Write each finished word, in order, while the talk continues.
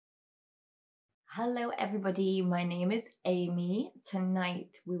Hello everybody, my name is Amy.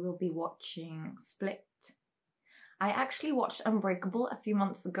 Tonight we will be watching Split. I actually watched Unbreakable a few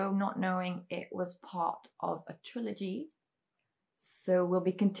months ago, not knowing it was part of a trilogy. So we'll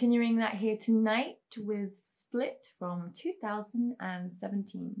be continuing that here tonight with Split from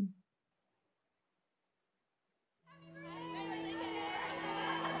 2017.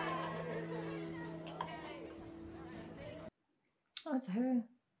 Oh, it's her.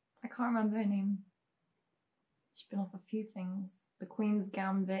 I can't remember her name. She's been off a few things. The Queen's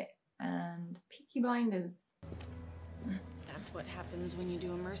Gambit and Peaky Blinders. That's what happens when you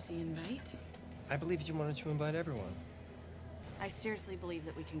do a mercy invite. I believe you wanted to invite everyone. I seriously believe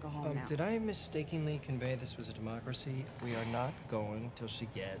that we can go home now. Did I mistakenly convey this was a democracy? We are not going till she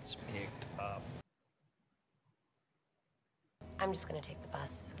gets picked up. I'm just gonna take the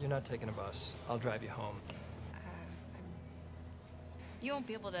bus. You're not taking a bus. I'll drive you home. You won't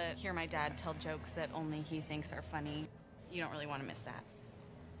be able to hear my dad tell jokes that only he thinks are funny. You don't really want to miss that.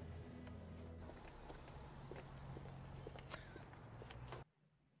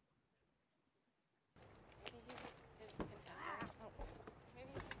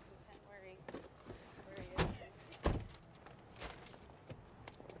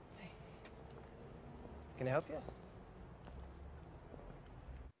 Can I help you?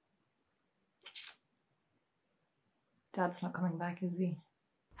 Dad's not coming back, is he?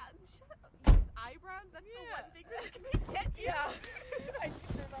 Shut up. His eyebrows? That's the one thing that can get you. Yeah. I can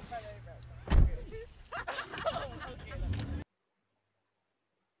turn off my eyebrows. Oh, okay.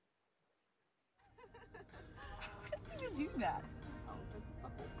 How does he do that? Oh, that's the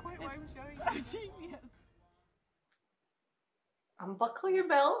whole point why I'm showing you. Genius. Unbuckle your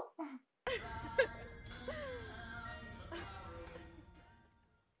belt.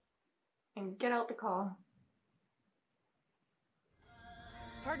 And get out the car.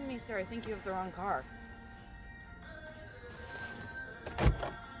 Pardon me, sir. I think you have the wrong car.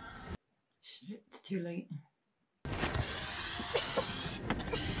 Shit, it's too late.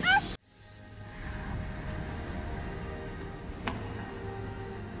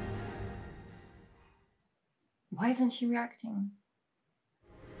 Why isn't she reacting?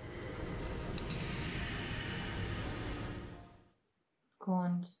 Go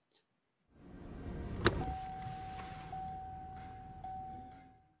on, just...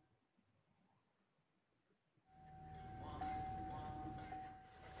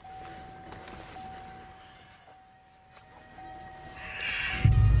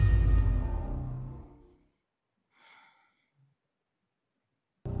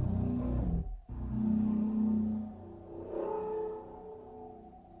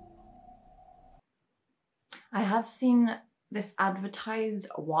 I have seen this advertised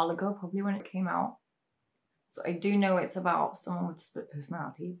a while ago, probably when it came out. So I do know it's about someone with split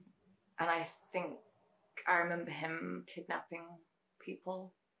personalities. And I think I remember him kidnapping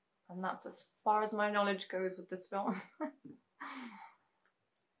people. And that's as far as my knowledge goes with this film. At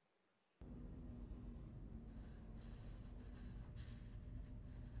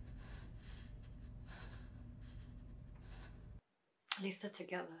least they're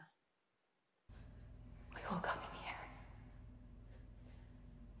together. We all come in here.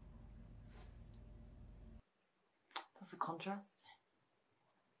 That's a contrast.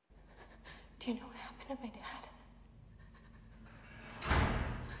 Do you know what happened to my dad?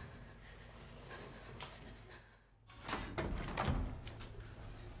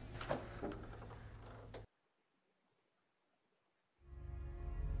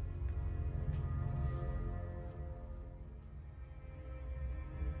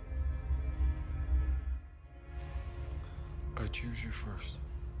 I choose you first.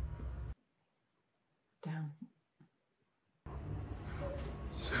 Damn.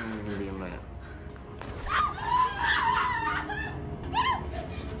 So I'm gonna be a man.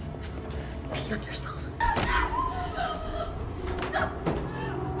 Hurt yourself.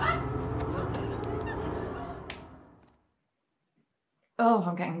 Oh,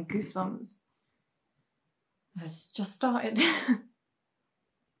 I'm getting goosebumps. It's just started.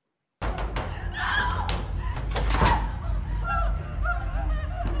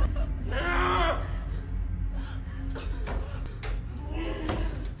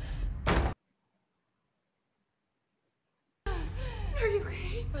 Are you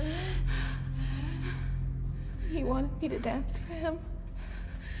okay? He wanted me to dance for him.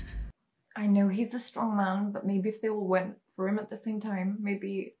 I know he's a strong man, but maybe if they all went for him at the same time,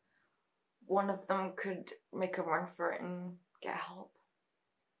 maybe one of them could make a run for it and get help.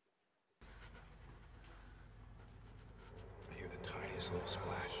 I hear the tiniest little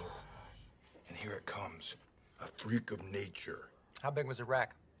splash. And here it comes. A freak of nature. How big was the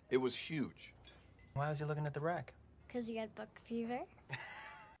wreck? It was huge. Why was he looking at the rack? Because you got buck fever.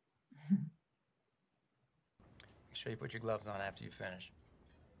 Make sure you put your gloves on after you finish.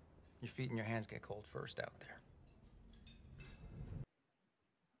 Your feet and your hands get cold first out there.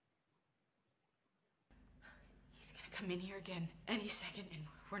 He's gonna come in here again any second, and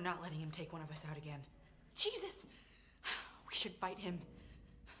we're not letting him take one of us out again. Jesus! We should fight him.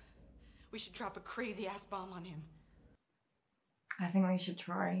 We should drop a crazy-ass bomb on him. I think we should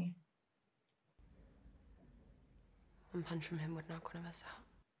try. One punch from him would knock one of us out.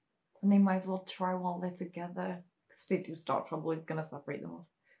 And they might as well try while they're together. Because if they do start trouble, it's gonna separate them off.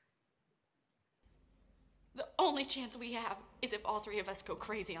 The only chance we have is if all three of us go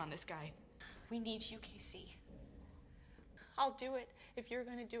crazy on this guy. We need you, Casey. I'll do it if you're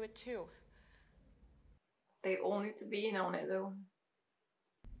gonna do it too. They all need to be in on it though.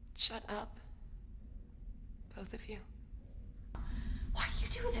 Shut up. Both of you. Why do you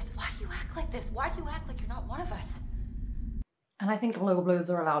do this? Why do you act like this? Why do you act like you're not one of us? And I think low blows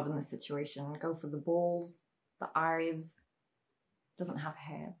are allowed in this situation. Go for the balls, the eyes. Doesn't have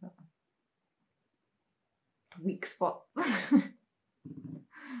hair, but weak spots. When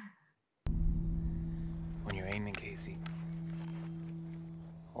you're aiming, Casey,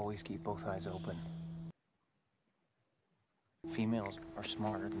 always keep both eyes open. Females are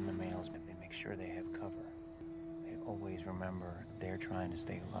smarter than the males, but they make sure they have cover. They always remember they're trying to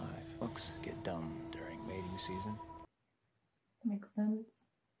stay alive. Looks get dumb during mating season. Makes sense.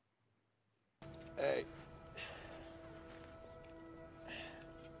 Hey.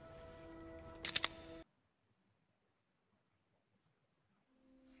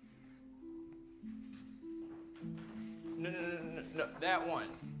 No, that one.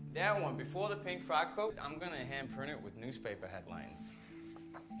 That one, before the pink frock coat, I'm gonna hand print it with newspaper headlines.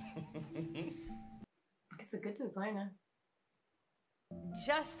 He's a good designer.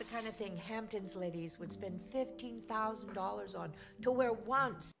 Just the kind of thing Hampton's ladies would spend $15,000 on to wear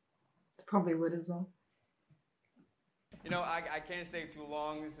once. Probably would as well. You know, I can't stay too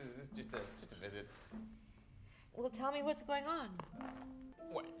long. This is just a visit. Well, tell me what's going on.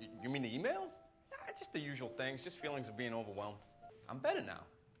 What, you mean the email? Nah, just the usual things, just feelings of being overwhelmed. I'm better now.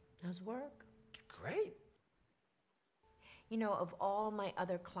 How's work? It's great. You know, of all my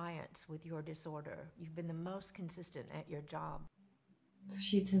other clients with your disorder, you've been the most consistent at your job. So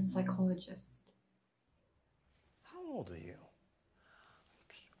she's his psychologist. How old are you?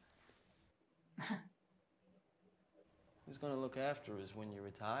 Who's gonna look after us when you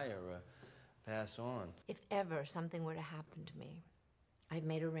retire or pass on? If ever something were to happen to me, I've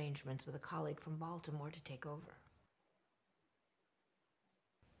made arrangements with a colleague from Baltimore to take over.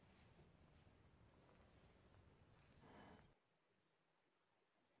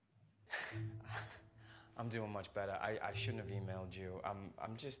 I'm doing much better. I shouldn't have emailed you.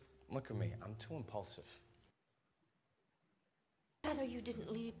 I'm just, look at me. I'm too impulsive. Rather you didn't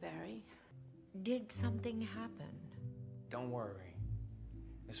leave, Barry. Did something happen? Don't worry.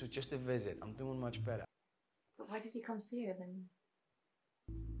 This was just a visit. I'm doing much better. But why did he come see her then?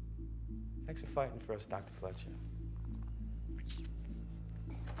 Thanks for fighting for us, Dr. Fletcher.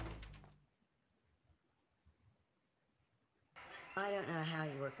 I don't know how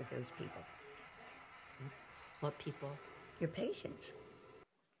you work with those people. What people? Your patients.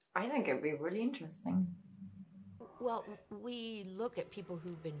 I think it'd be really interesting. Well, we look at people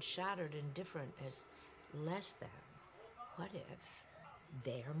who've been shattered and different as less than. What if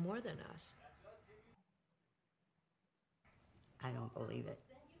they're more than us? I don't believe it.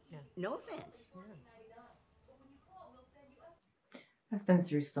 Yeah. No offense. I've been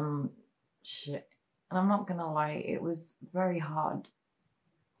through some shit. And I'm not gonna lie, it was very hard.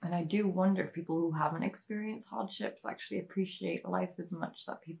 And I do wonder if people who haven't experienced hardships actually appreciate life as much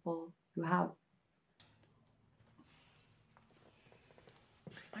as people who have.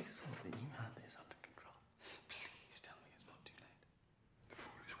 I thought that you had this under control. Please tell me it's not too late. The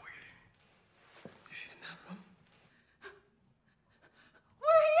food is waiting. Is she in that room?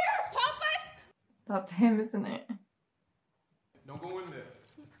 We're here! Help us! That's him, isn't it? Don't go in there.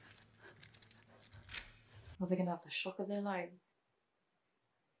 Are they gonna have the shock of their lives?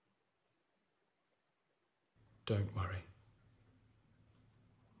 Don't worry.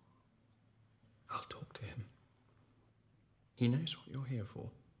 I'll talk to him. He knows what you're here for.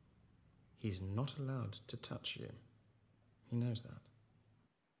 He's not allowed to touch you. He knows that.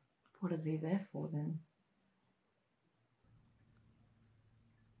 What are they there for then?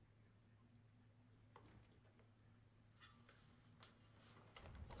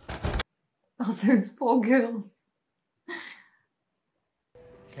 Oh, those poor girls.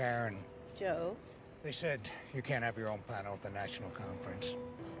 Karen, Joe? they said you can't have your own panel at the national conference.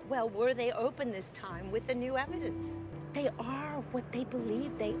 Well, were they open this time with the new evidence? They are what they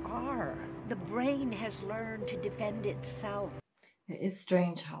believe they are. The brain has learned to defend itself. It is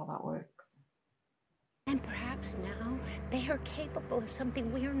strange how that works. And perhaps now they are capable of something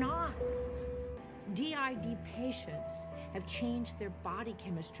we are not. DID patients have changed their body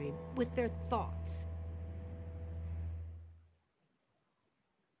chemistry with their thoughts.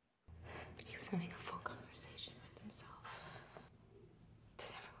 He was having a full conversation with himself.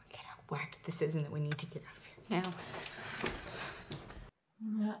 Does everyone get how whacked this is and that we need to get out of here now?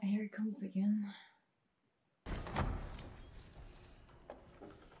 Yeah, here he comes again.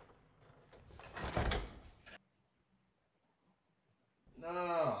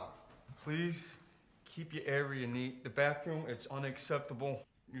 No. Please keep your area neat. The bathroom, it's unacceptable.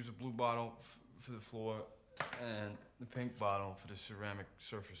 Use a blue bottle for the floor and the pink bottle for the ceramic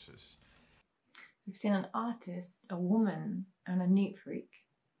surfaces. We've seen an artist, a woman, and a neat freak.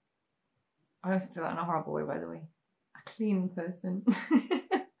 I don't say that in a horrible way, by the way. A clean person.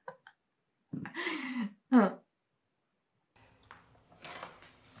 Huh.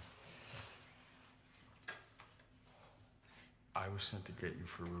 I was sent to get you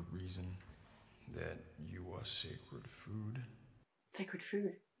for a reason. That you are sacred food. Sacred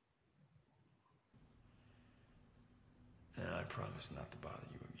food. And I promise not to bother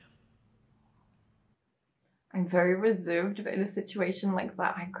you again. I'm very reserved, but in a situation like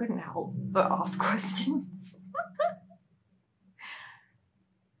that, I couldn't help but ask questions.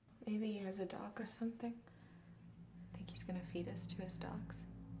 Maybe he has a dog or something. Think he's gonna feed us to his dogs?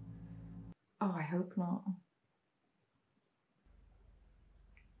 Oh, I hope not.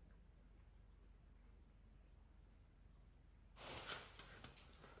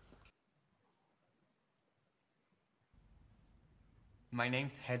 My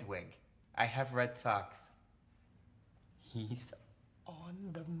name's Hedwig. I have red socks. He's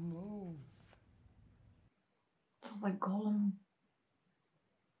on the move. Sounds like Gollum.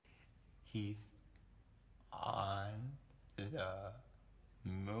 He's on the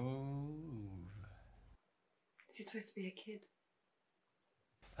move. Is he supposed to be a kid?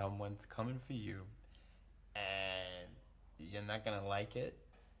 Someone's coming for you, and you're not gonna like it.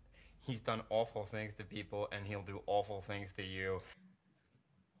 He's done awful things to people, and he'll do awful things to you.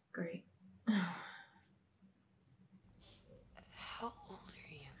 Great. How old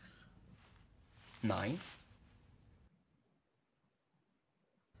are you? 9?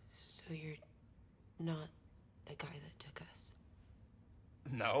 So you're not the guy that took us?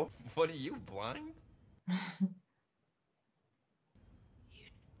 No. What are you, blind? You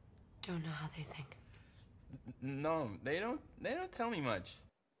don't know how they think. No, they don't tell me much.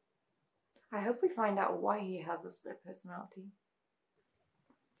 I hope we find out why he has a split personality.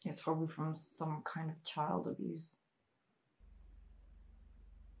 It's probably from some kind of child abuse.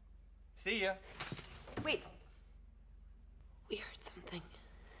 See ya. Wait. We heard something.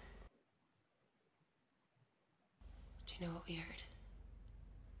 Do you know what we heard?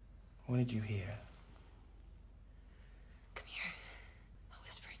 What did you hear? Come here. I'll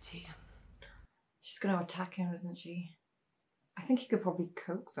whisper it to you. She's going to attack him, isn't she? I think you could probably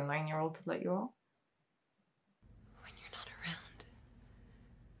coax a 9-year-old to let you out. When you're not around,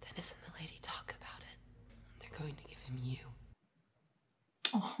 Dennis and the lady talk about it. They're going to give him you.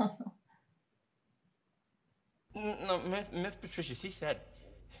 Oh. No, Miss Patricia, she said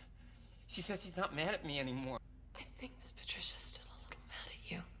she's not mad at me anymore. I think Miss Patricia's still a little mad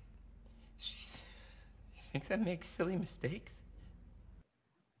at you. She thinks I make silly mistakes.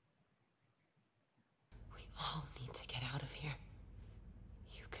 We all need to get out of here.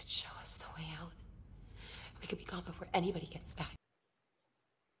 You could show us the way out. We could be gone before anybody gets back.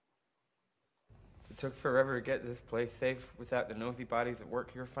 It took forever to get this place safe without the nosy bodies that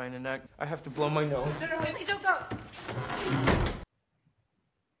work here finding out. I have to blow my nose. No, wait, please don't talk.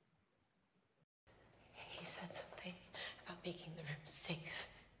 He said something about making the room safe.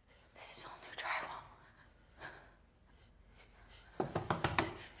 This is all new drywall.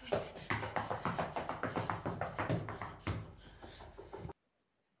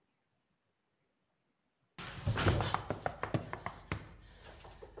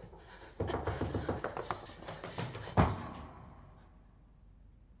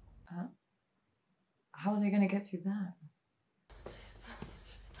 How are they going to get through that?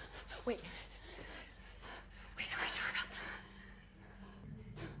 Wait. Wait, are we sure about this?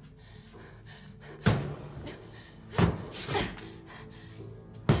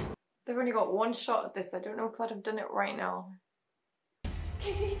 They've only got one shot at this. I don't know if I'd have done it right now.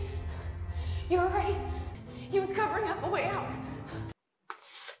 Casey, you were right. He was covering up a way out. I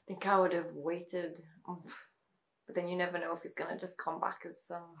think I would have waited a But then you never know if he's gonna just come back as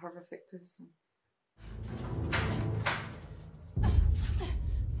some horrific person.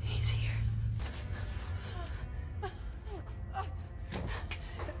 He's here.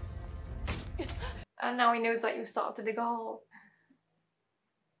 And now he knows that you've started to dig a hole.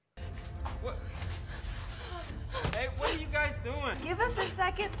 What? Hey, what are you guys doing? Give us a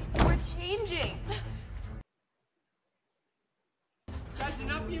second. We're changing. Guys, you're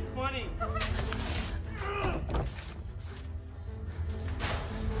not being funny.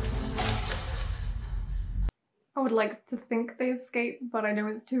 I would like to think they escaped, but I know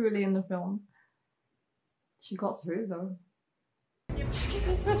it's too early in the film. She got through though. Just give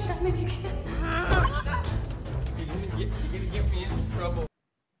me as much time as you can. You're gonna get me into trouble.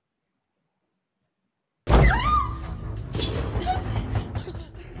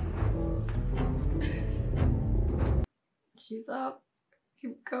 She's up.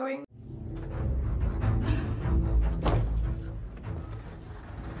 Keep going.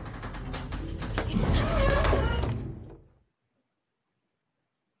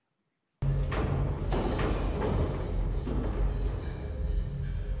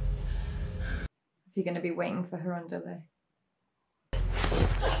 Is he going to be waiting for her under there?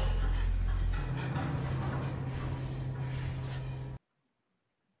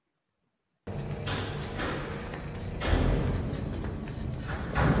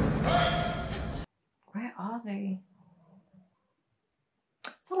 Where are they?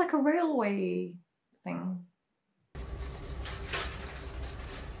 It's not like a railway thing.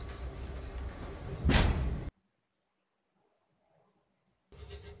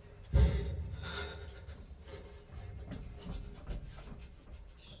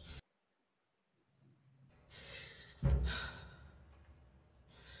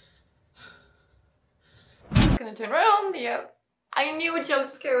 It's gonna turn around, yep. I knew a jump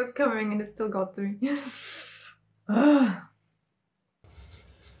scare was coming and it still got through. Would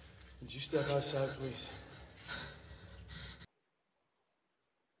you step outside, please?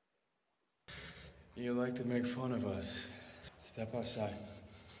 You like to make fun of us. Step outside.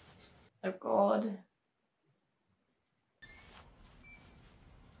 Oh God.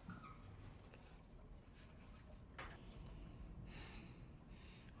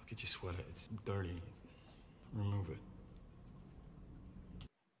 Look at your sweater. It's dirty. Remove it.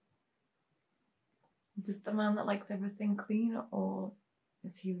 Is this the man that likes everything clean, or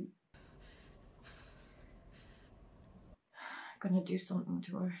is he gonna do something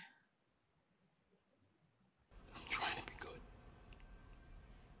to her? I'm trying to be good.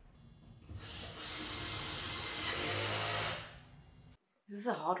 This is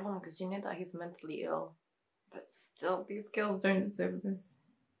a hard one because you know that he's mentally ill, but still, these girls don't deserve this.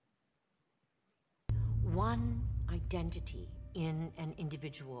 One identity in an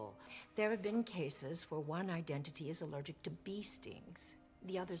individual. There have been cases where one identity is allergic to bee stings,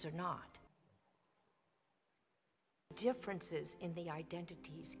 the others are not. Differences in the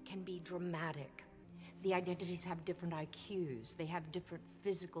identities can be dramatic. The identities have different IQs, they have different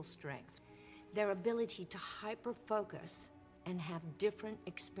physical strengths. Their ability to hyper-focus and have different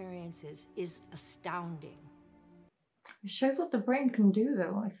experiences is astounding. It shows what the brain can do,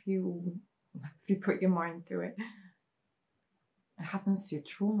 though, if you put your mind to it. It happens through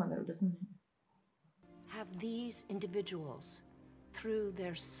trauma, though, doesn't it? Have these individuals, through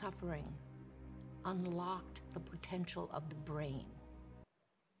their suffering, unlocked the potential of the brain?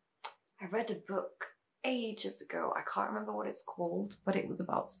 I read a book ages ago. I can't remember what it's called, but it was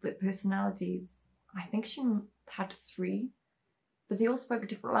about split personalities. I think she had 3, but they all spoke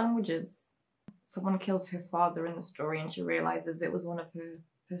different languages. Someone kills her father in the story and she realizes it was one of her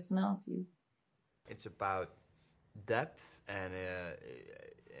personalities. It's about depth and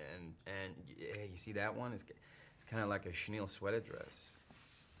yeah, you see that one? It's kind of like a chenille sweater dress.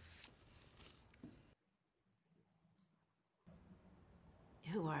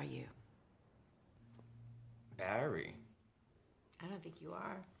 Who are you? Barry. I don't think you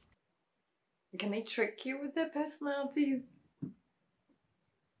are. Can they trick you with their personalities?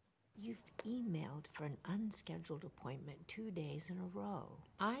 You've emailed for an unscheduled appointment 2 days in a row.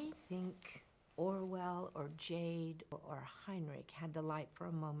 I think Orwell or Jade or Heinrich had the light for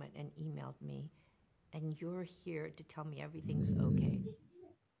a moment and emailed me, and you're here to tell me everything's okay.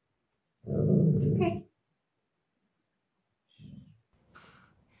 It's okay.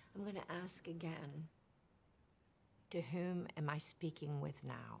 I'm going to ask again. To whom am I speaking with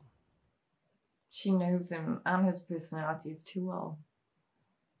now? She knows him and his personalities too well.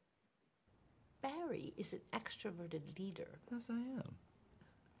 Barry is an extroverted leader. Yes, I am.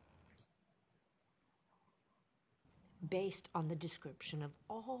 based on the description of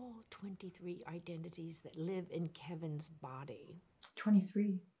all 23 identities that live in Kevin's body.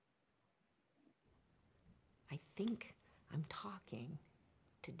 23. I think I'm talking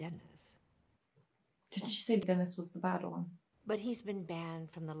to Dennis. Didn't you say Dennis was the bad one? But he's been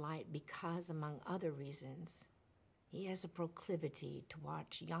banned from the light because, among other reasons, he has a proclivity to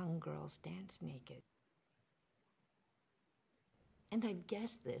watch young girls dance naked. And I've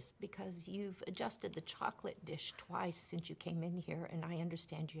guessed this because you've adjusted the chocolate dish twice since you came in here, and I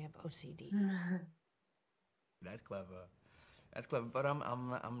understand you have OCD. That's clever. That's clever, but I'm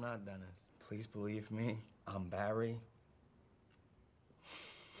not Dennis. Please believe me, I'm Barry.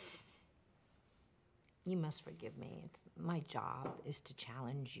 You must forgive me. My job is to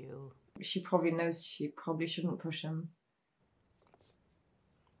challenge you. She probably knows she probably shouldn't push him.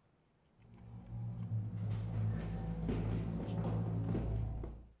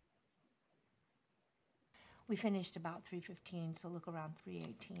 We finished about 3:15, so look around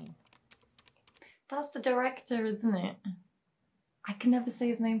 3:18. That's the director, isn't it? I can never say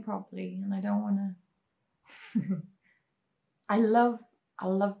his name properly, and I don't want to. I love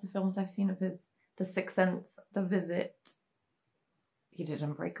the films I've seen of his. The Sixth Sense, The Visit. He did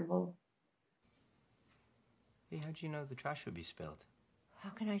Unbreakable. Hey, how'd you know the trash would be spilled? How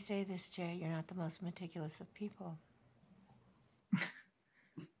can I say this, Jay? You're not the most meticulous of people.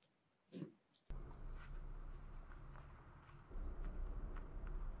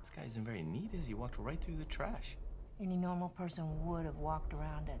 This guy isn't very neat, is he? Walked right through the trash. Any normal person would have walked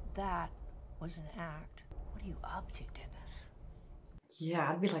around it. That was an act. What are you up to, Dennis?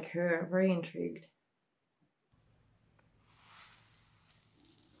 Yeah, I'd be like her, very intrigued.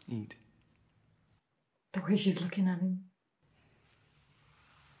 Neat. The way she's looking at him.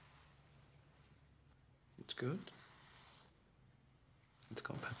 It's good. It's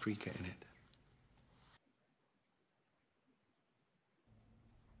got paprika in it.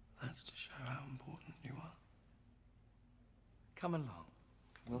 That's to show how important you are. Come along.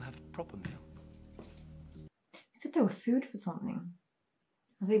 We'll have a proper meal. He said they were food for something.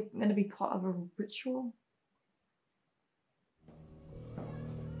 Are they going to be part of a ritual?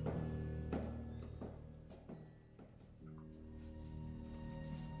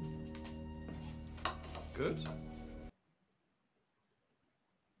 Good.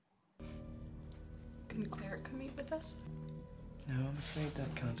 Can Claire come eat with us? No, I'm afraid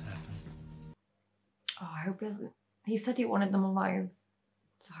that can't happen. Oh, I hope he doesn't. He said he wanted them alive.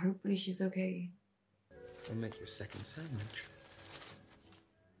 So hopefully she's okay. I'll make you a second sandwich.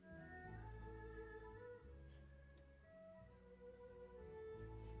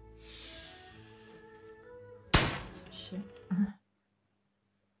 Shit.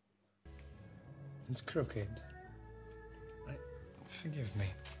 It's crooked. Forgive me.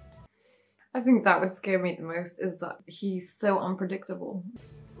 I think that would scare me the most, is that he's so unpredictable.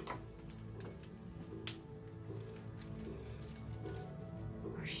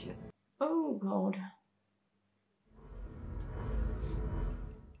 Oh shit. Oh god.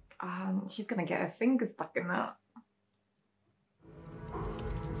 She's gonna get her finger stuck in that.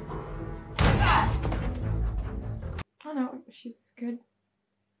 Oh no, she's good.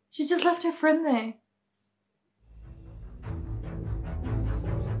 She just left her friend there.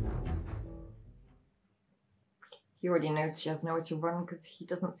 He already knows she has nowhere to run because he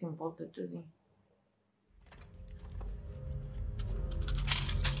doesn't seem bothered, does he?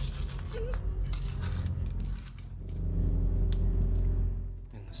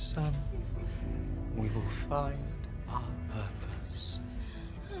 In the sun, we will find our purpose.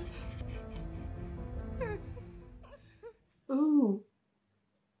 Ooh.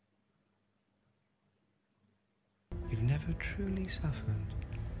 You've never truly suffered,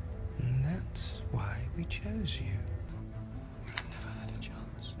 and that's why we chose you. You've never had a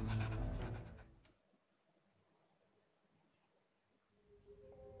chance.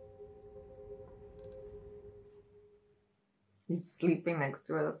 He's sleeping next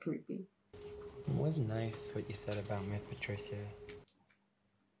to her, that's creepy. It was nice what you said about Miss Patricia.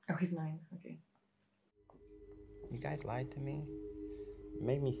 Oh, he's 9, okay. You guys lied to me. You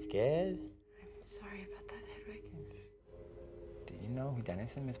made me scared. I'm sorry about that, Hedwig. Did you know who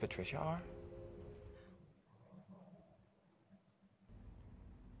Dennis and Miss Patricia are?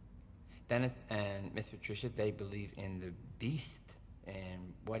 Dennis and Miss Patricia, they believe in the beast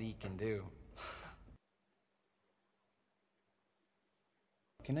and what he can do.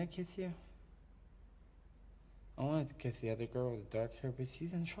 Can I kiss you? I wanted to kiss the other girl with the dark hair, but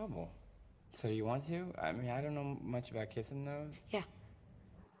she's in trouble. So you want to? I mean, I don't know much about kissing those. Yeah.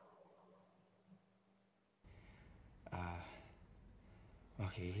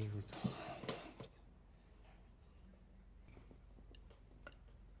 Okay, here we go.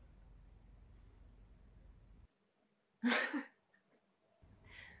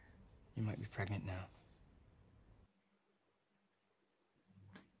 You might be pregnant now.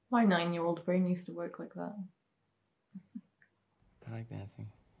 My 9-year-old brain used to work like that. I like dancing.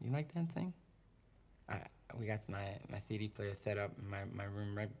 You like dancing? We got my CD player set up in my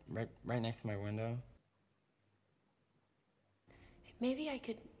room right next to my window. Maybe I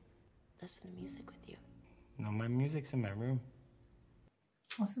could listen to music with you. No, my music's in my room.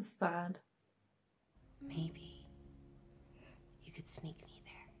 This is sad. Maybe you could sneak me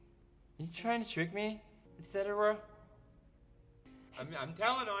there. Are you trying to trick me, etc.? I'm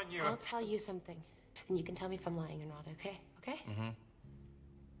telling on you. I'll tell you something, and you can tell me if I'm lying or not, okay? Okay? Mm-hmm.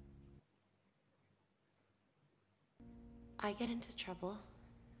 I get into trouble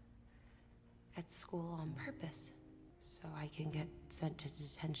at school on purpose, so I can get sent to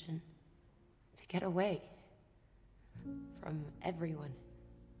detention to get away from everyone,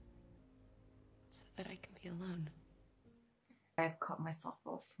 so that I can be alone. I've cut myself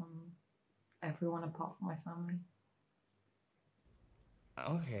off from everyone apart from my family.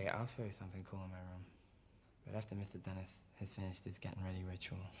 Okay, I'll show you something cool in my room. But after Mr. Dennis has finished his getting ready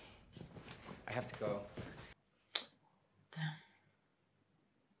ritual, I have to go. Damn.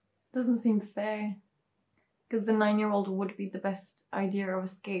 Doesn't seem fair. Because the 9-year-old would be the best idea of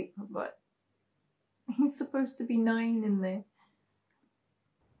escape, but he's supposed to be 9 in there.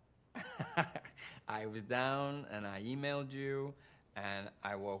 I was down and I emailed you and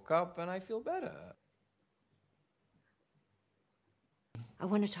I woke up and I feel better. I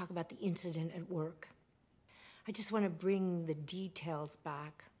want to talk about the incident at work. I just want to bring the details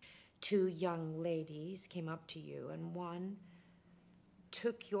back. 2 young ladies came up to you, and one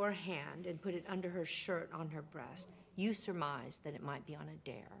took your hand and put it under her shirt on her breast. You surmised that it might be on a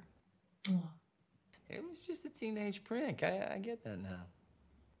dare. Oh. It was just a teenage prank. I get that now.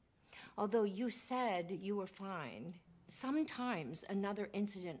 Although you said you were fine, sometimes another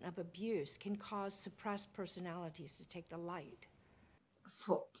incident of abuse can cause suppressed personalities to take the light. That's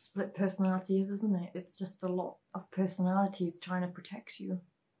what split personality is, isn't it? It's just a lot of personalities trying to protect you.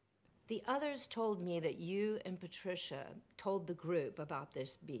 The others told me that you and Patricia told the group about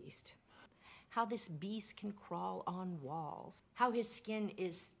this beast. How this beast can crawl on walls. How his skin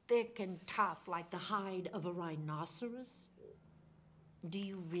is thick and tough like the hide of a rhinoceros. Do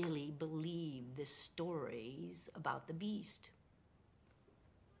you really believe the stories about the beast?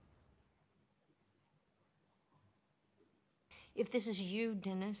 If this is you,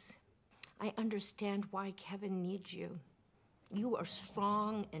 Dennis, I understand why Kevin needs you. You are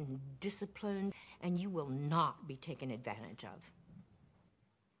strong and disciplined, and you will not be taken advantage of.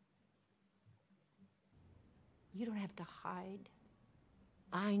 You don't have to hide.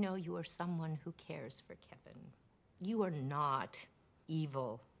 I know you are someone who cares for Kevin. You are not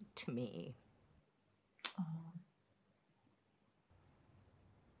evil to me. Oh.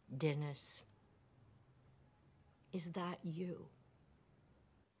 Dennis, is that you?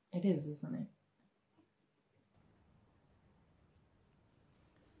 It is, isn't it?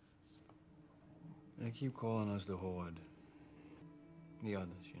 They keep calling us the Horde. The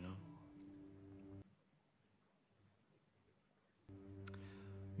others, you know?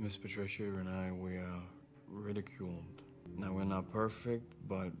 Miss Patricia and I, we are ridiculed. Now, we're not perfect,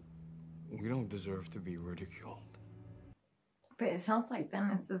 but we don't deserve to be ridiculed. But it sounds like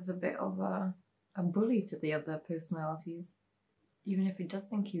Dennis is a bit of a bully to the other personalities. Even if he does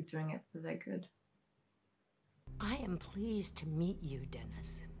think he's doing it for their good. I am pleased to meet you,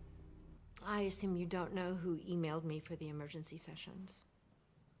 Dennis. I assume you don't know who emailed me for the emergency sessions.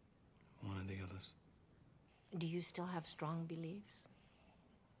 One of the others. Do you still have strong beliefs?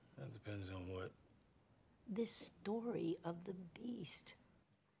 That depends on what. This story of the beast.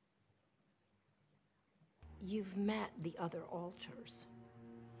 You've met the other alters.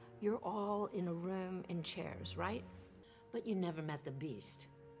 You're all in a room in chairs, right? But you never met the beast.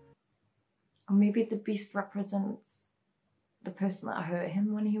 Or maybe the beast represents the person that hurt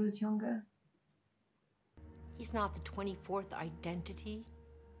him when he was younger. He's not the 24th identity.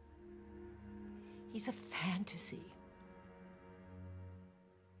 He's a fantasy.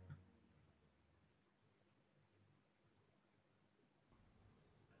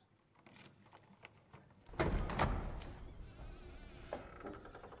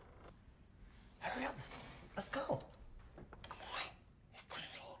 Hurry up. Let's go. Come on. It's time.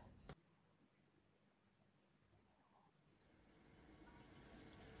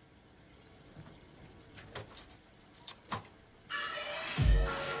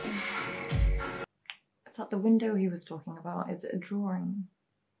 Is that the window he was talking about? Is it a drawing?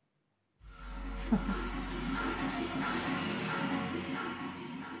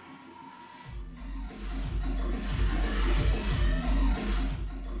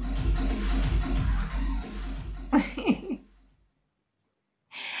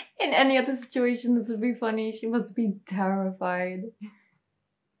 In any other situation, this would be funny. She must be terrified.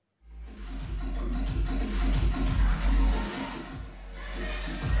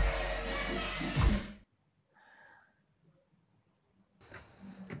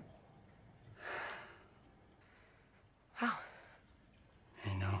 I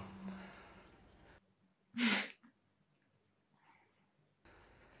know.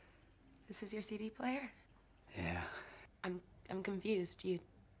 This is your CD player? Yeah. I'm confused. You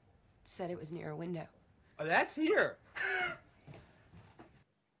said it was near a window. Oh, that's here.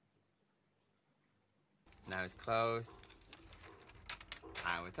 Now it's closed.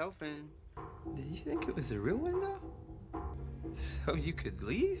 Now it's open. Did you think it was a real window? So you could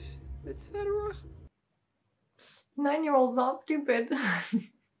leave, etc.? 9-year-olds aren't stupid.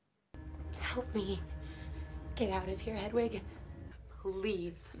 Help me get out of here, Hedwig.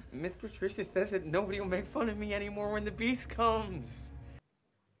 Please. Miss Patricia says that nobody will make fun of me anymore when the beast comes.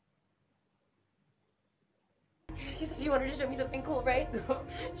 You said you wanted to show me something cool, right?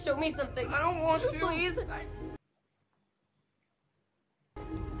 Show me something. I don't want to. Please.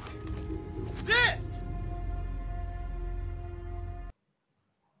 This!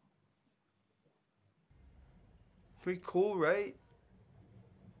 Pretty cool, right?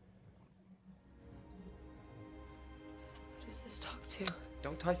 What does this talk to?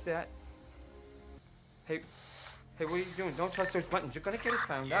 Don't touch that. Hey, what are you doing? Don't touch those buttons. You're gonna get us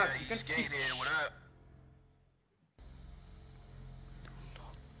found out. You're gonna Skate in, what up?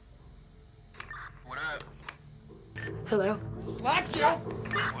 What up? Hello? Slap you!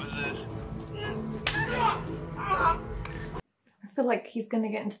 What is this? I feel like he's gonna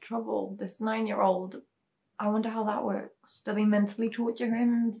get into trouble. This 9-year-old. I wonder how that works. Do they mentally torture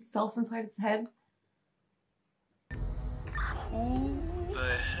himself inside his head? Who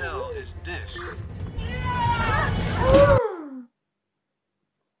the hell is this?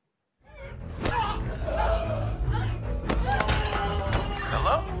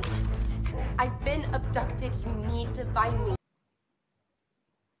 Hello? I've been abducted. You need to find me.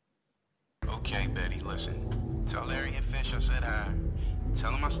 Okay, Betty, listen. Tell Larry and Fish I said hi.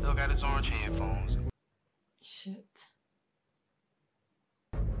 Tell him I still got his orange headphones. Shit.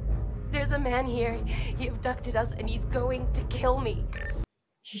 There's a man here. He abducted us and he's going to kill me.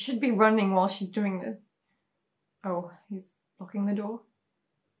 She should be running while she's doing this. Oh, he's locking the door.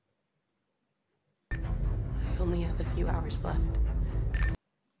 I only have a few hours left.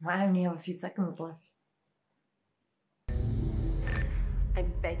 I only have a few seconds left.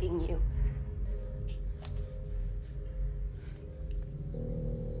 I'm begging you.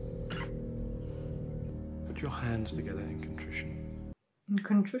 Put your hands together in contrition. In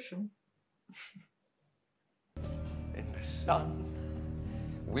contrition? In the sun,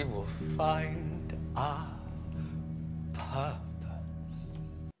 we will find our purpose.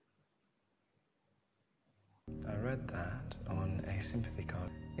 I read that on a sympathy card.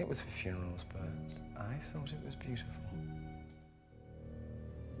 It was for funerals, but I thought it was beautiful.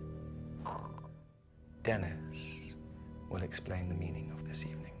 Dennis will explain the meaning of this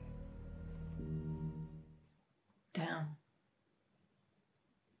evening. Damn.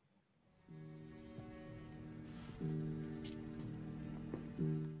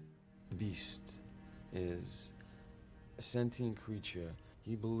 The beast is a sentient creature.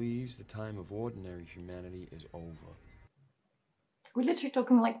 He believes the time of ordinary humanity is over. We're literally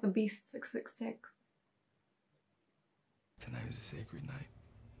talking like the Beast 666. Tonight is a sacred night.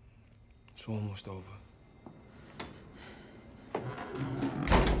 It's almost over.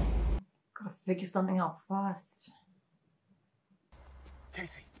 Gotta figure something out fast.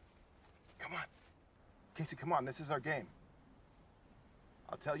 Casey, come on. Casey, come on. This is our game.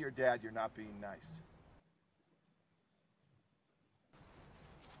 I'll tell your dad you're not being nice.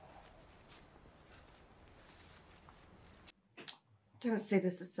 Don't say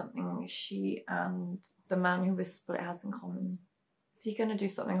this is something she and the man who was split has in common. Is he gonna do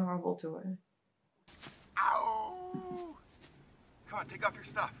something horrible to her? Ow! Come on, take off your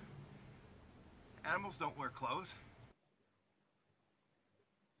stuff. Animals don't wear clothes.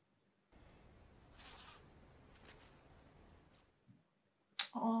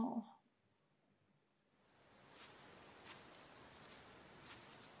 Oh.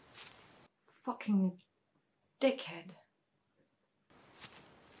 Fucking dickhead.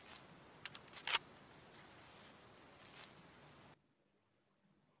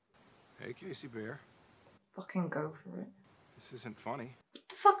 Hey, Casey Bear. Fucking go for it. This isn't funny. What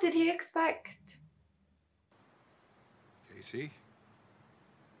the fuck did he expect? Casey?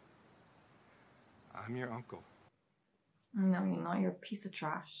 I'm your uncle. No, you're not. You're a piece of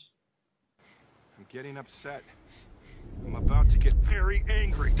trash. I'm getting upset I'm about to get very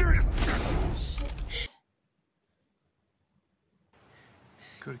angry.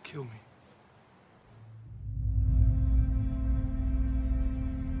 Could have killed me.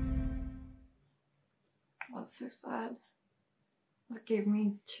 That's so sad. That gave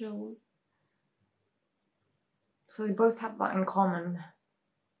me chills. So they both have that in common.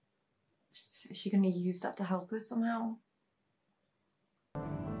 Is she going to use that to help her somehow?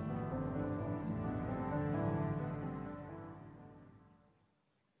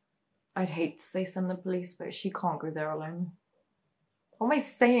 I'd hate to say send the police, but she can't go there alone. What am I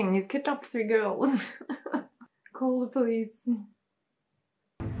saying? He's kidnapped 3 girls. Call the police.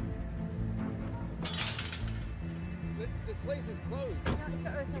 This place is closed. No, it's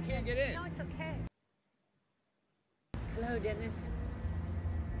okay. You can't get in. No, it's okay. Hello, Dennis.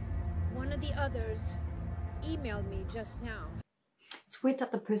 One of the others emailed me just now. It's weird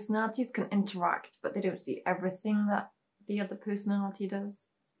that the personalities can interact, but they don't see everything that the other personality does.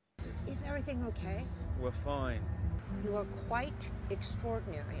 Is everything okay? We're fine. You are quite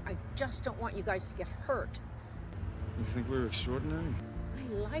extraordinary. I just don't want you guys to get hurt. You think we're extraordinary?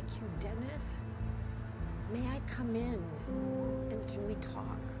 I like you, Dennis. May I come in? And can we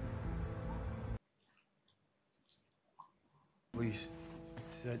talk? Police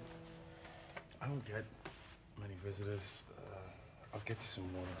said I don't get many visitors. I'll get you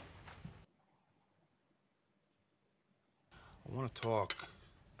some water. I want to talk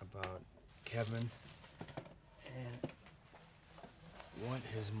about Kevin and what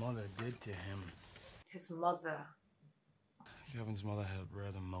his mother did to him. His mother. Kevin's mother had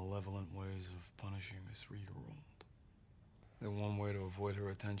rather malevolent ways of punishing a 3-year-old. The one way to avoid her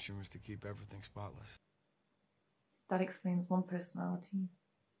attention was to keep everything spotless. That explains one personality.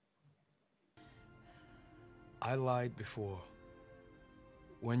 I lied before.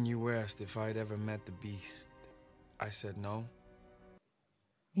 When you asked if I'd ever met the Beast, I said no.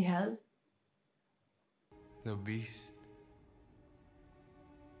 He has? The Beast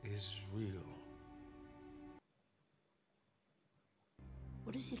is real.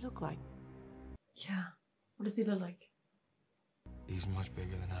 What does he look like? Yeah. What does he look like? He's much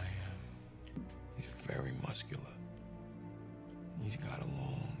bigger than I am. He's very muscular. He's got a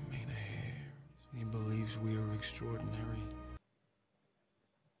long mane of hair. He believes we are extraordinary.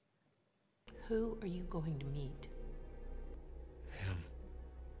 Who are you going to meet? Him.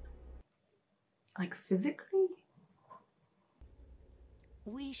 Like physically?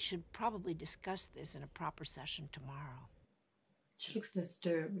 We should probably discuss this in a proper session tomorrow. She looks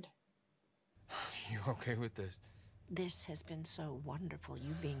disturbed. You okay with this? This has been so wonderful,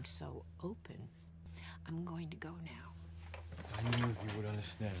 you being so open. I'm going to go now. I knew you would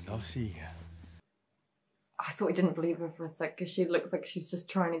understand. I'll see you. I thought he didn't believe her for a sec because she looks like she's just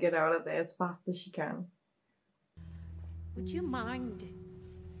trying to get out of there as fast as she can. Would you mind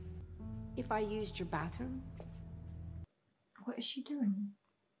if I used your bathroom? What is she doing?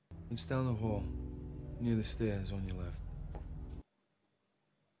 It's down the hall, near the stairs on your left.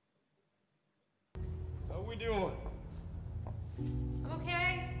 How we doing? I'm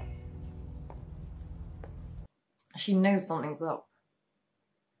okay. She knows something's up.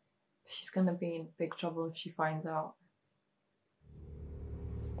 She's gonna be in big trouble if she finds out.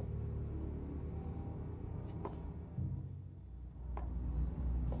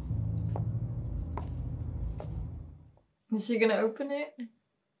 Is she gonna open it?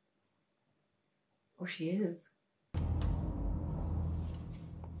 Oh, she is.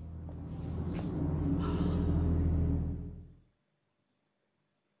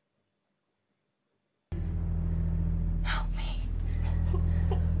 Help me.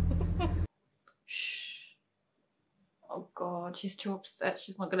 Shh. Oh God, she's too upset.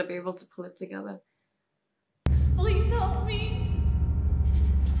 She's not gonna be able to pull it together. Please help me.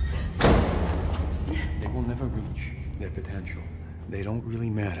 They will never reach their potential. They don't really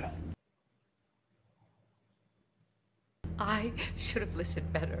matter. I should have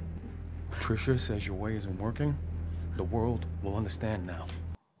listened better. Patricia says your way isn't working. The world will understand now.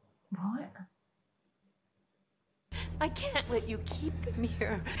 What? I can't let you keep them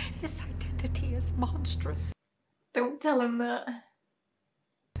here. This identity is monstrous. Don't tell him that.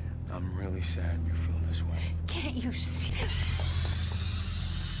 I'm really sad you feel this way. Can't you see?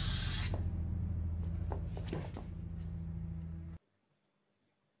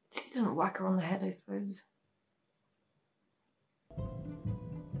 She didn't whack her on the head, I suppose.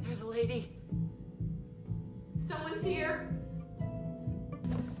 There's a lady. Someone's here.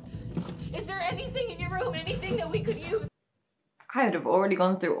 Is there anything in your room? Anything that we could use? I would have already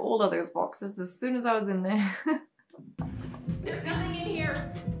gone through all of those boxes as soon as I was in there. There's nothing in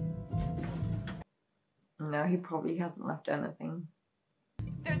here. No, No, he probably hasn't left anything.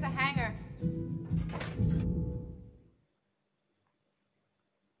 There's a hanger.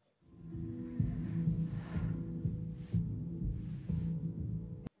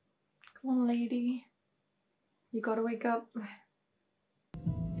 Come on, lady. You gotta wake up.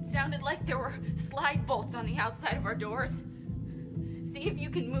 It sounded like there were slide bolts on the outside of our doors. See if you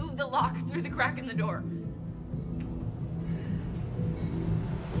can move the lock through the crack in the door.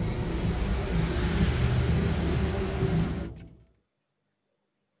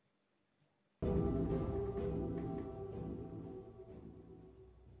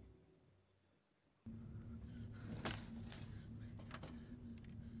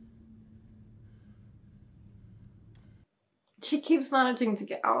 She keeps managing to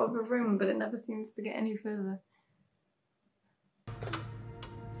get out of the room, but it never seems to get any further.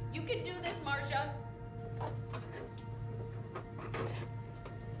 You can do this, Marcia.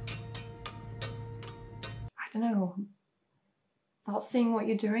 I don't know. Without seeing what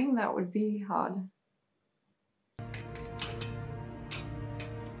you're doing, that would be hard.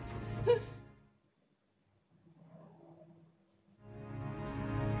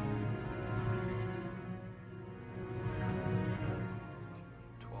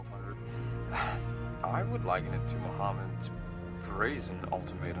 I would liken it to Muhammad's brazen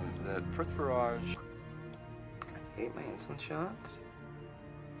ultimatum that Prithviraj... I hate my insulin shots.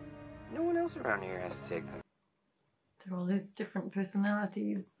 No one else around here has to take them. They're all his different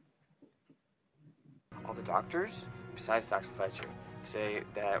personalities. All the doctors, besides Dr. Fletcher, say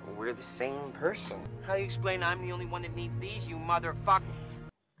that we're the same person. How do you explain I'm the only one that needs these, you motherfucker?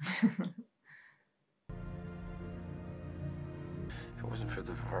 If it wasn't for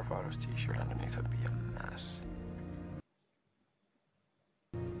the Varvatos t-shirt underneath, I'd be a mess.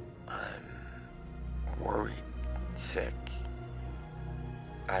 I'm worried, sick.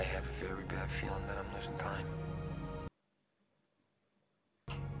 I have a very bad feeling that I'm losing time.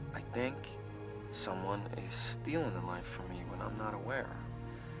 I think someone is stealing the life from me when I'm not aware.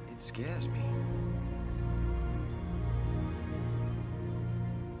 It scares me.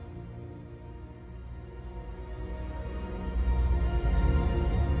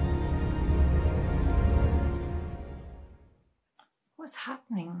 What's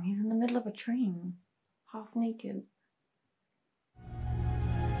happening? He's in the middle of a train, half naked.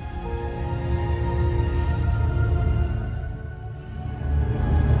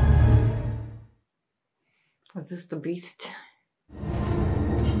 Was this the beast?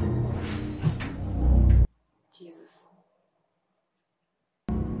 Jesus.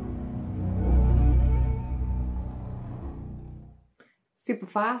 Super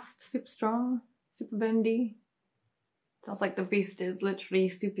fast, super strong, super bendy. Sounds like the beast is literally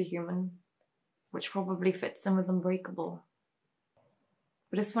superhuman, which probably fits in with Unbreakable.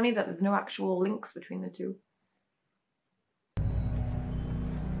 But it's funny that there's no actual links between the two.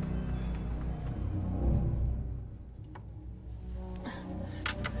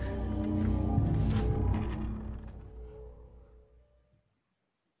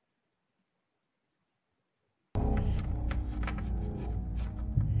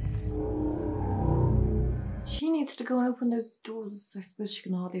 She needs to go and open those doors. I suppose she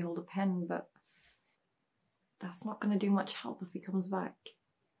can hardly hold a pen, but that's not going to do much help if he comes back.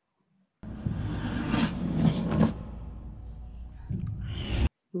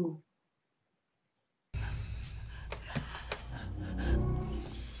 Ooh.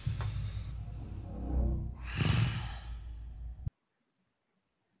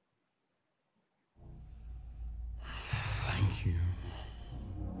 Thank you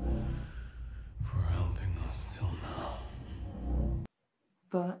for helping us till now.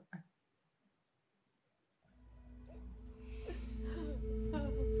 But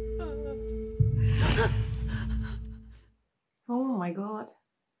oh my god.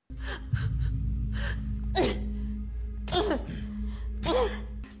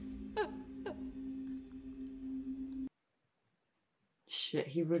 Shit,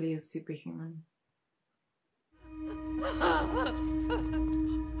 he really is superhuman.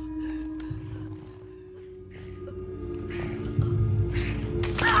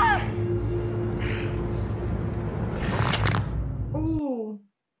 Ooh.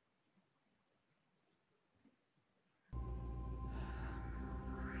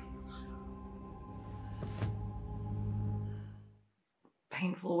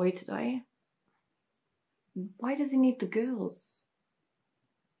 Painful way to die. Why does he need the girls?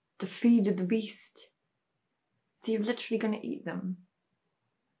 To feed the beast? Is he literally gonna eat them?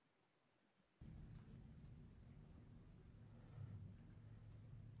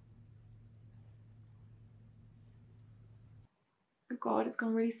 god, it's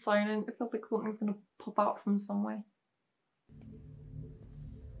gone really silent. It feels like something's gonna pop out from somewhere.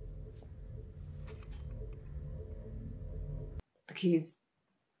 The keys.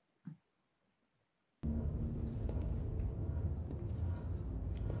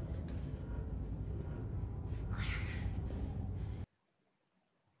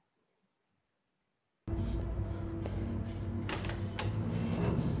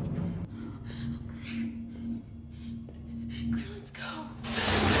 Let's go.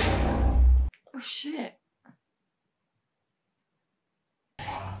 Oh shit.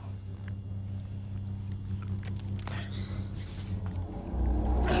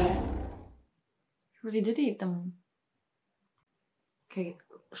 He really did eat them. Okay,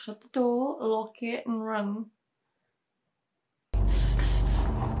 shut the door, lock it, and run.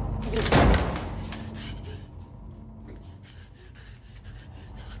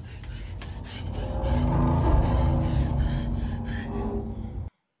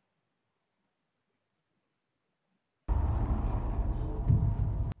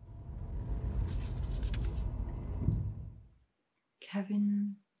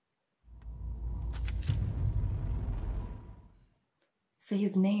 Kevin. Say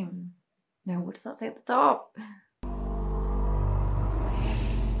his name. No, what does that say at the top?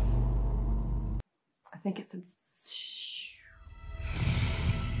 I think it says shh.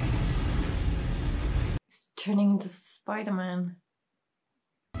 He's turning into Spider-Man.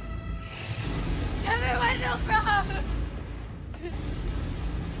 Kevin Wendell-Crumb!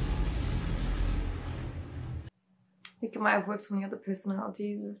 I think it might have worked on the other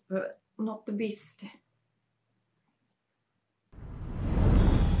personalities, but not the Beast.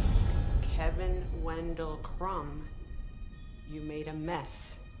 Kevin Wendell-Crumb, you made a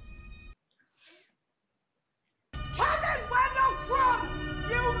mess. Kevin Wendell-Crumb,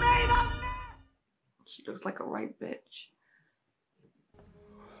 you made a mess! She looks like a right bitch.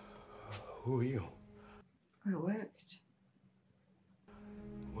 Who are you? It worked.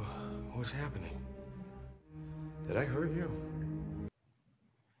 What's happening? Did I hurt you?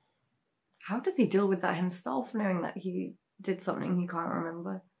 How does he deal with that himself, knowing that he did something he can't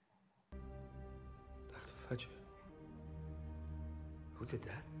remember? Dr. Fletcher? Who did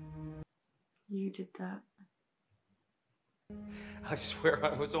that? You did that. I swear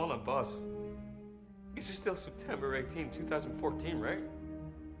I was on a bus. This is still September 18, 2014, right?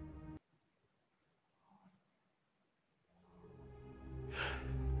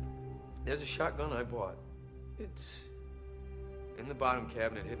 There's a shotgun I bought. It's in the bottom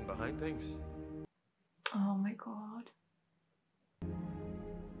cabinet, hidden behind things. Oh my god.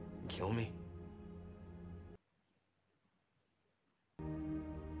 Kill me.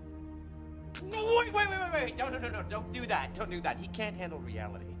 No, wait. No, don't do that. Don't do that. He can't handle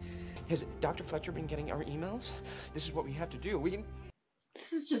reality. Has Dr. Fletcher been getting our emails? This is what we have to do. We can...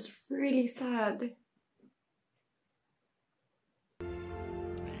 This is just really sad.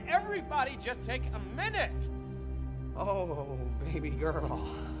 Everybody just take a minute. Oh, baby girl.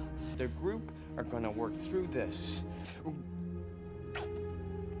 The group are gonna work through this.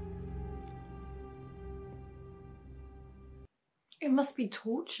 It must be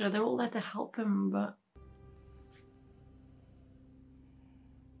torture. They're all there to help him, but...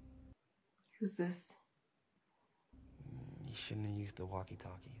 Who's this? You shouldn't have used the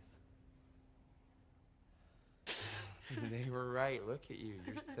walkie-talkies. They were right. Look at you.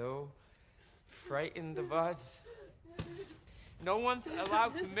 You're so frightened of us. No one's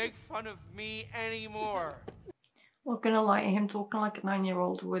allowed to make fun of me anymore. Not gonna lie, him talking like a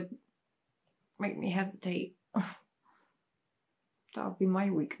 9-year-old would make me hesitate. That would be my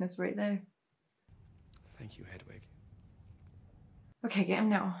weakness right there. Thank you, Hedwig. Okay, get him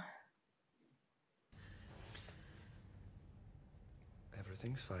now.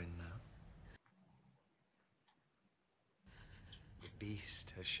 Everything's fine now. The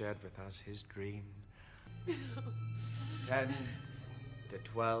Beast has shared with us his dream. 10 to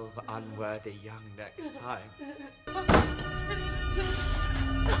 12 unworthy young next time.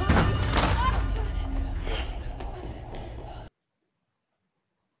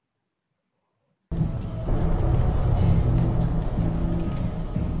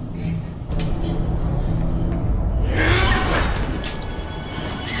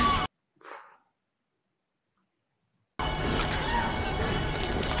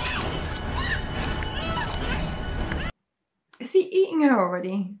 Is he eating her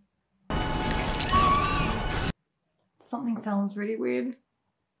already? Something sounds really weird.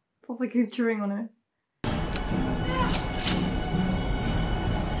 Feels like he's chewing on her.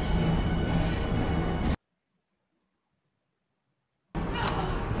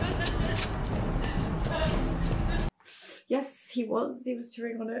 Yes, He was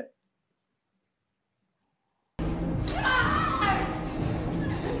chewing on it. It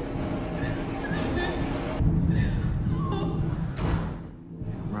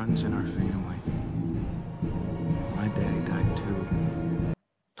runs in our family. My daddy died too.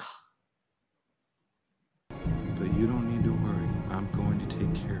 But you don't need to worry. I'm going to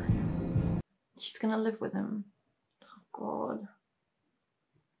take care of you. She's gonna live with him. Oh God.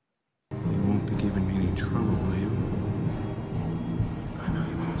 You won't be giving me any trouble, will you? I know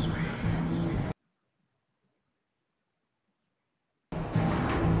you won't, sweetie.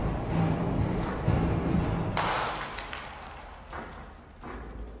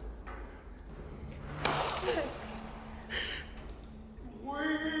 We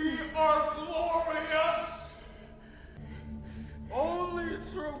are glorious only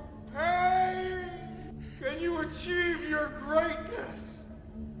through pain can you achieve your greatness.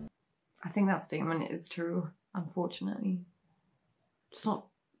 I think that statement is true, unfortunately. It's not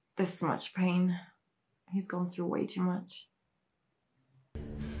this much pain. He's gone through way too much.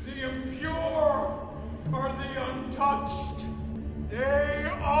 The impure are the untouched.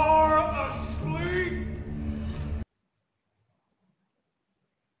 They are asleep.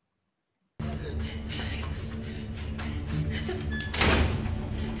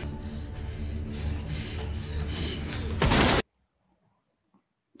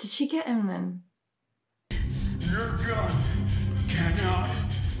 Did she get him then? Your gun cannot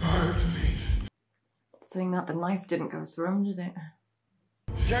hurt me. Saying that the knife didn't go through him, did it?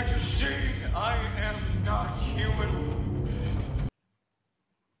 Can't you see I am not human?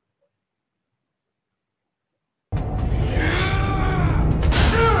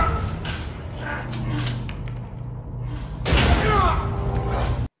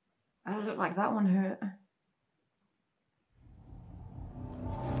 I look like that one hurt.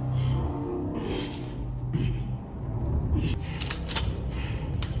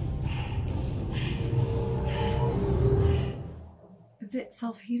 Is it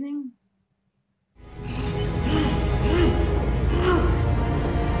self-healing? I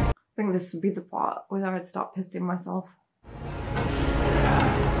think this would be the part where I'd start pissing myself.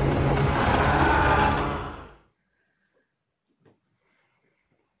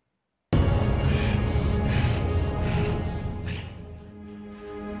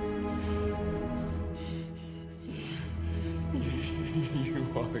 You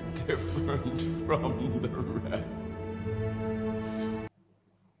are different from the rest.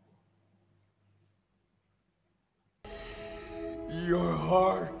 Your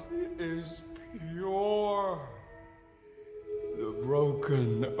heart is pure. The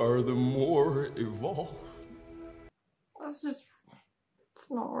broken are the more evolved. That's just... it's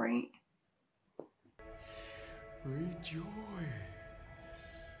not right. Rejoice.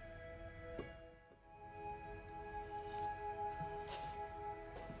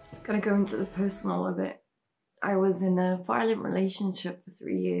 Gonna go into the personal a bit. I was in a violent relationship for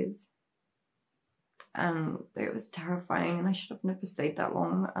 3 years. And it was terrifying, and I should have never stayed that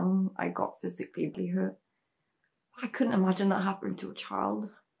long, and I got physically hurt. I couldn't imagine that happening to a child.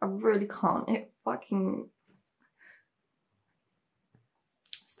 I really can't. It fucking...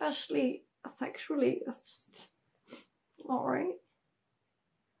 especially sexually, that's just not right.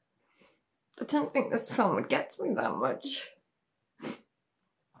 I didn't think this film would get to me that much.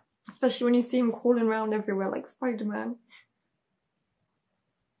 Especially when you see him crawling around everywhere like Spider-Man.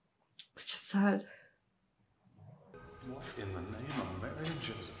 It's just sad. What in the name of Mary and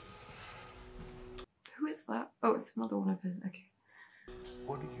Joseph? Who is that? Oh, it's another one of his. Okay.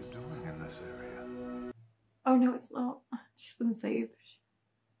 What are you doing in this area? Oh no, it's not. She's been saved.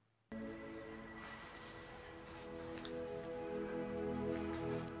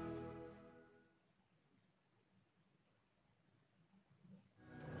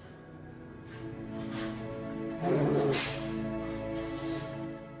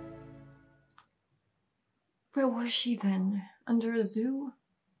 Where was she then? Under a zoo?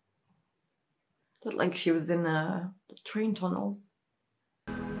 Looked like she was in train tunnels.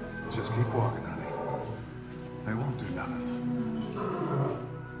 Just keep walking, honey. They won't do nothing.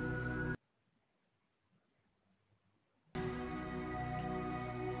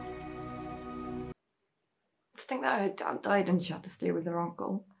 I think that her dad died and she had to stay with her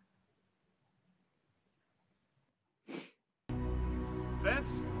uncle.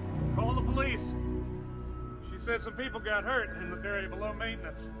 Vince, call the police. She said some people got hurt in the area below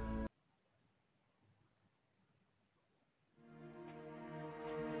maintenance.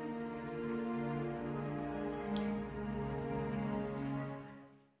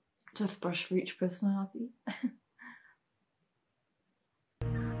 Toothbrush for each personality.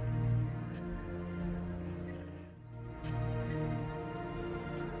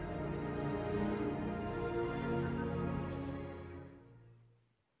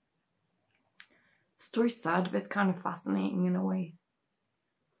 story's sad, but it's kind of fascinating in a way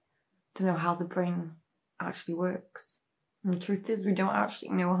to know how the brain actually works. And the truth is, we don't actually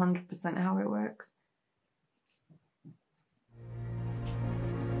know 100% how it works.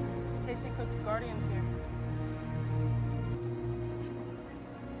 Casey Cook's Guardian's here.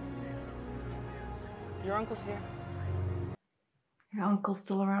 Your uncle's here. Your uncle's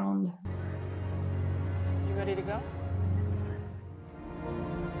still around. You ready to go?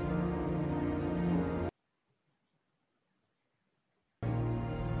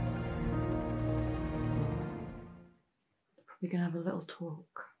 We're gonna have a little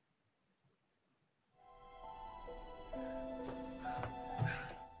talk.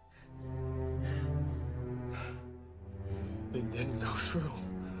 It didn't go through.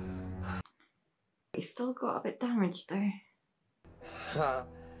 He's still got a bit damaged though.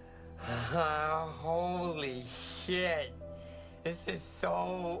 Holy shit. This is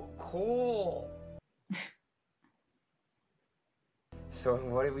so cool. So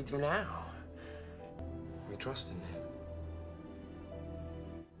what do we do now? We trust in him.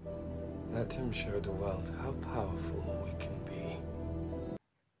 Let him show the world how powerful we can be.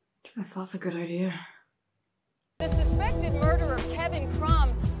 If that's a good idea. The suspected murderer, Kevin Crum,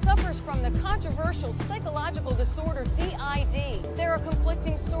 suffers from the controversial psychological disorder DID. There are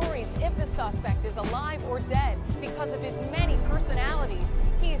conflicting stories if the suspect is alive or dead because of his many personalities.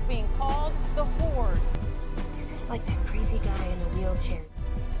 He is being called the Horde. This is like that crazy guy in the wheelchair.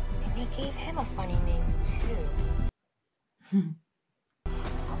 And they gave him a funny name, too.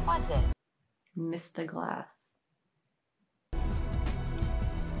 What was it? Mr. Glass.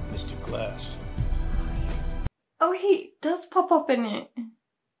 Mr. Glass. Oh, he does pop up in it.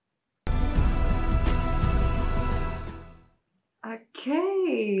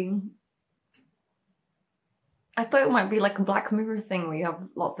 Okay. I thought it might be like a Black Mirror thing where you have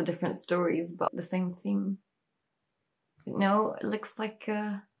lots of different stories but the same theme. But no, it looks like,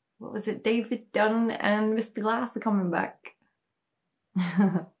 what was it? David Dunn and Mr. Glass are coming back.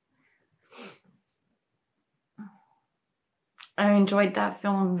 I enjoyed that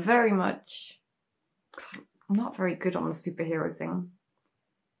film very much. I'm not very good on the superhero thing.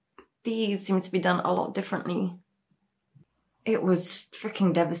 These seem to be done a lot differently. It was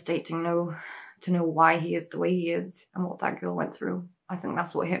freaking devastating to know why he is the way he is and what that girl went through. I think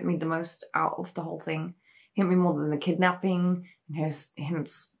that's what hit me the most out of the whole thing. Hit me more than the kidnapping and him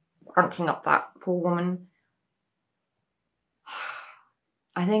scrunching up that poor woman.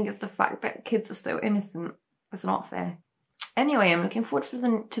 I think it's the fact that kids are so innocent. It's not fair. Anyway, I'm looking forward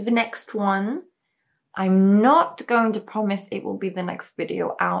to the next one. I'm not going to promise it will be the next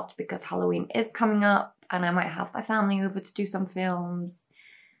video out because Halloween is coming up and I might have my family over to do some films.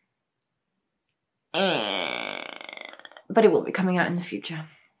 But it will be coming out in the future.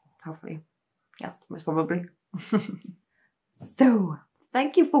 Hopefully. Yes, most probably. So,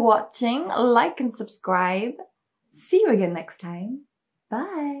 thank you for watching. Like and subscribe. See you again next time.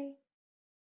 Bye.